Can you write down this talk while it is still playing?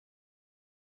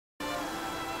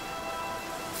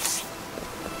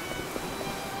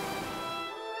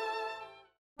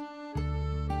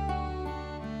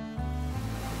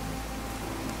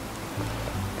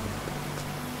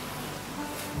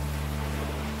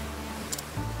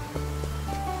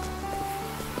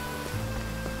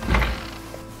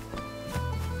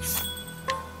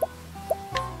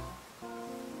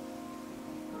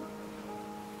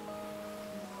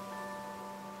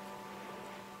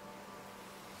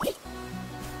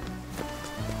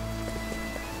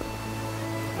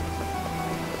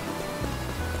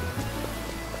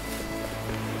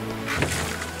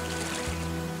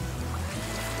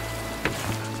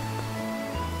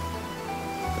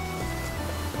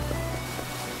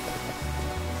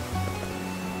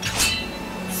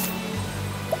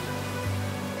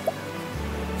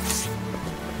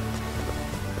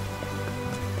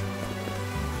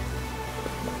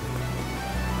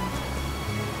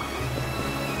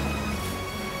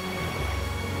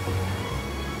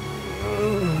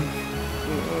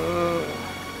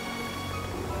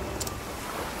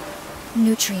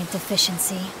Nutrient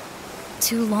deficiency.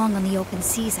 Too long on the open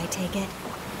seas, I take it.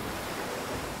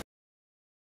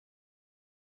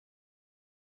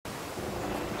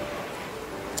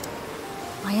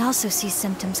 I also see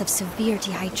symptoms of severe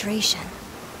dehydration.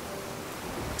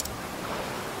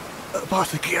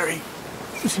 Apothecary.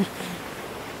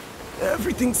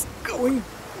 Everything's going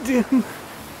dim.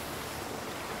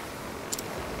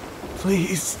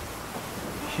 Please,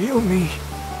 heal me.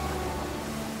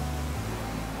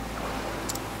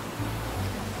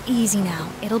 Easy now,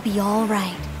 it'll be all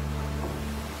right.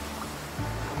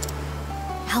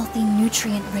 Healthy,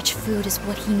 nutrient-rich food is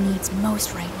what he needs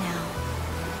most right now.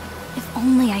 If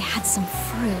only I had some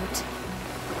fruit.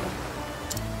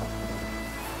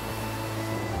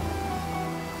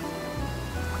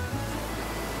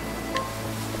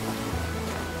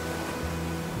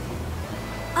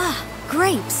 Ah,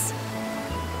 grapes!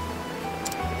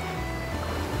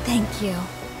 Thank you.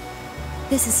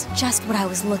 This is just what I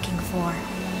was looking for.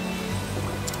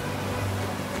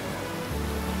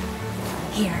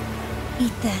 Here,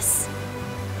 eat this.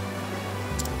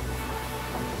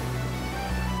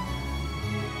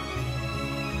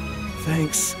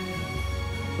 Thanks.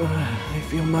 I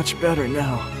feel much better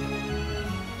now.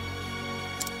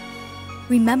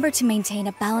 Remember to maintain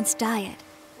a balanced diet.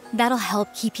 That'll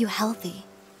help keep you healthy.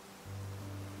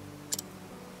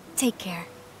 Take care.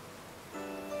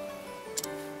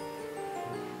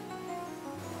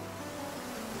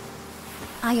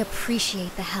 I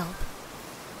appreciate the help.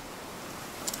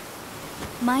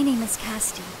 My name is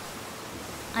Castti.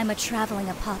 I'm a traveling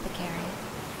apothecary.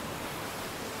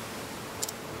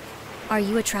 Are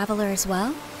you a traveler as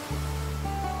well?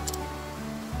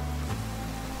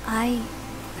 I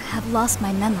have lost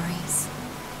my memories,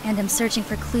 and am searching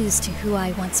for clues to who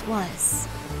I once was.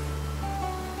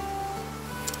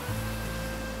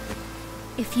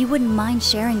 If you wouldn't mind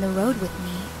sharing the road with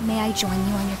me, may I join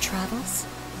you on your travels?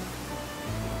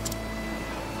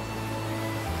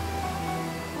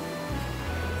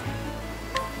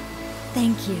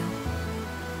 Thank you.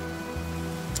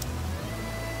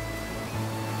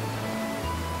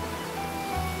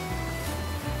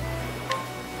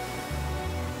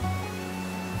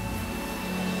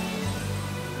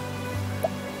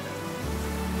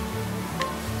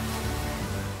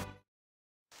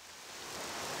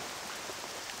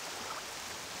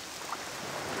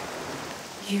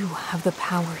 You have the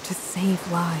power to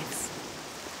save lives,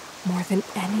 more than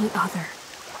any other.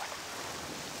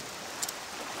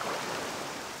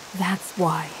 That's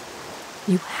why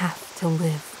you have to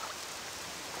live.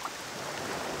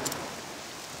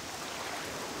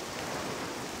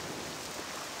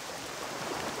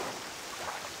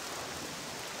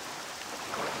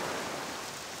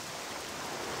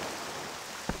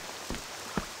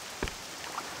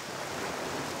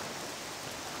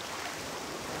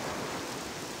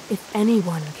 If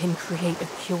anyone can create a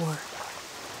cure,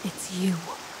 it's you.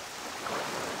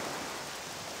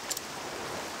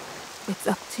 It's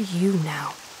up to you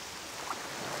now.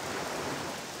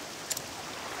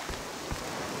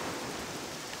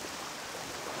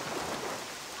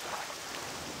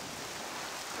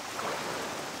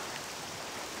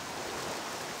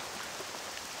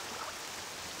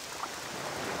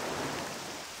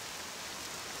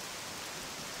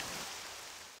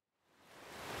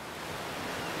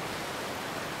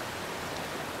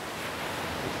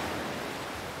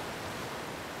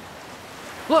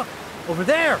 Look! Over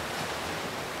there!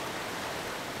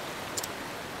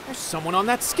 There's someone on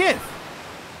that skiff!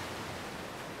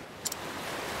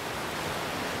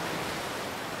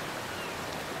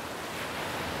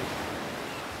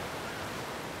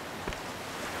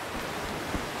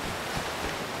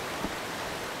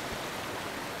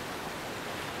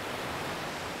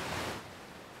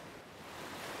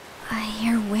 I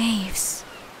hear waves.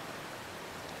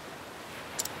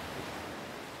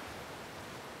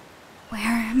 Where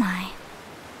am I?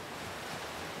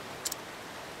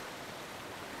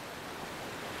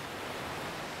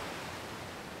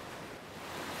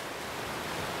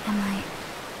 Am I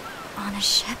on a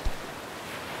ship?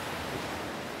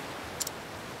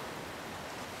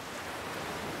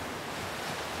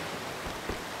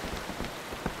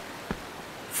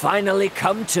 Finally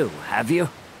come to, have you?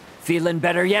 Feeling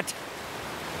better yet?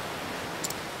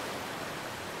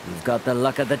 You've got the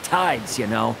luck of the tides, you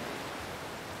know.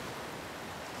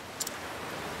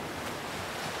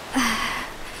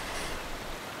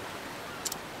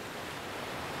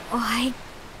 Why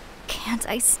can't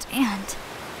I stand?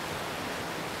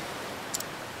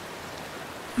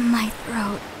 My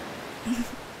throat...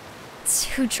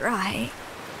 too dry.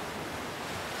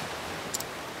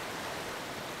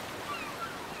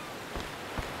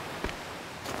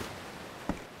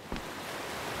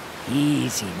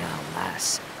 Easy now,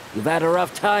 lass. You've had a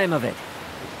rough time of it.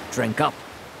 Drink up.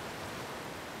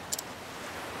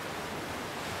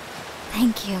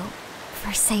 Thank you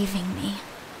for saving me.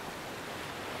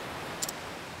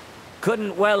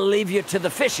 Couldn't well leave you to the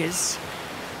fishes.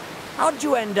 How'd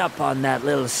you end up on that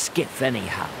little skiff,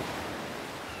 anyhow?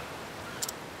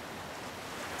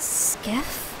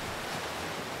 Skiff?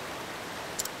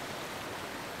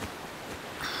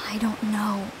 I don't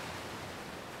know.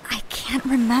 I can't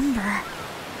remember.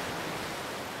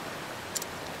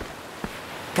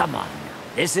 Come on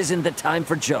now, this isn't the time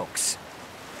for jokes.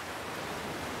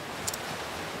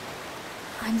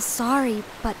 I'm sorry,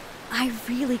 but I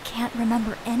really can't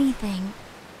remember anything.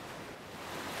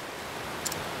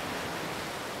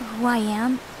 Who I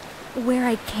am, where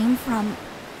I came from,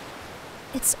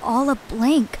 it's all a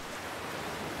blank.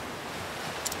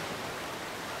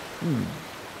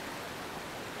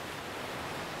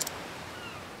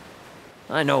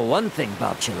 I know one thing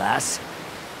about you, lass.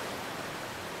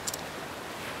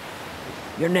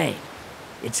 Your name,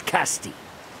 it's Castti.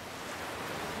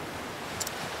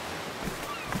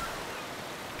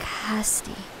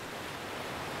 Castti.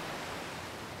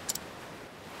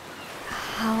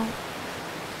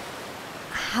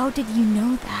 How did you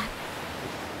know that?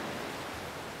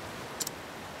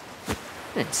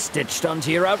 It's stitched onto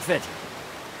your outfit.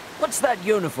 What's that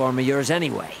uniform of yours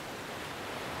anyway?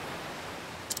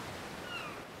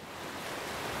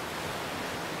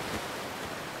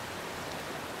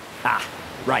 Ah,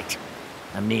 right.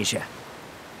 Amnesia.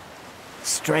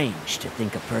 Strange to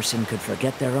think a person could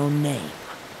forget their own name.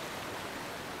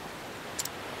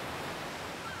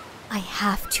 I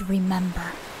have to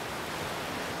remember.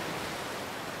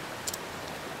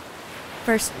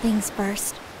 First things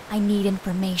first, I need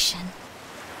information.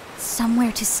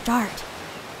 Somewhere to start.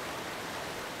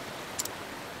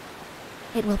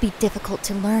 It will be difficult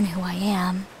to learn who I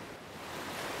am.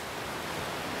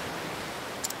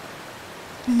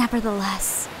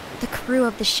 Nevertheless, the crew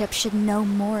of the ship should know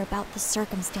more about the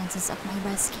circumstances of my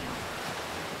rescue.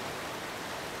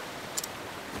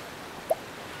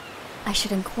 I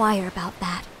should inquire about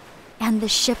that, and the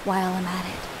ship while I'm at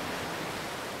it.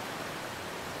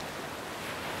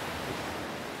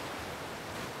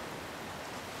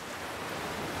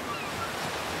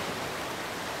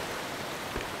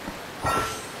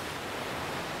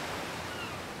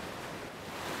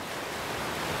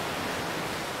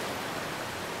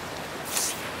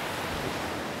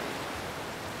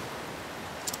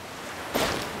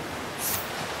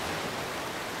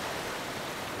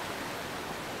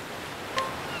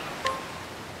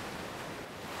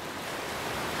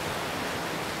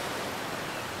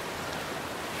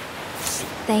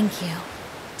 Thank you.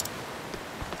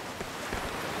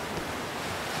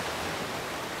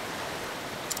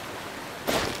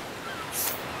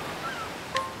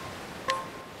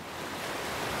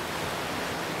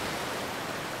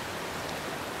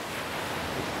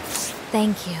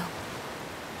 Thank you.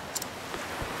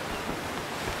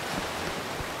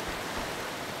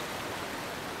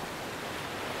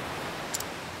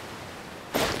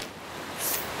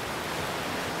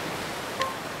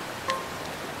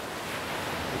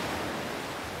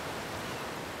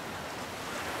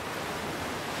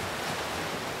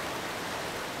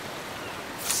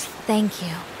 Thank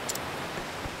you.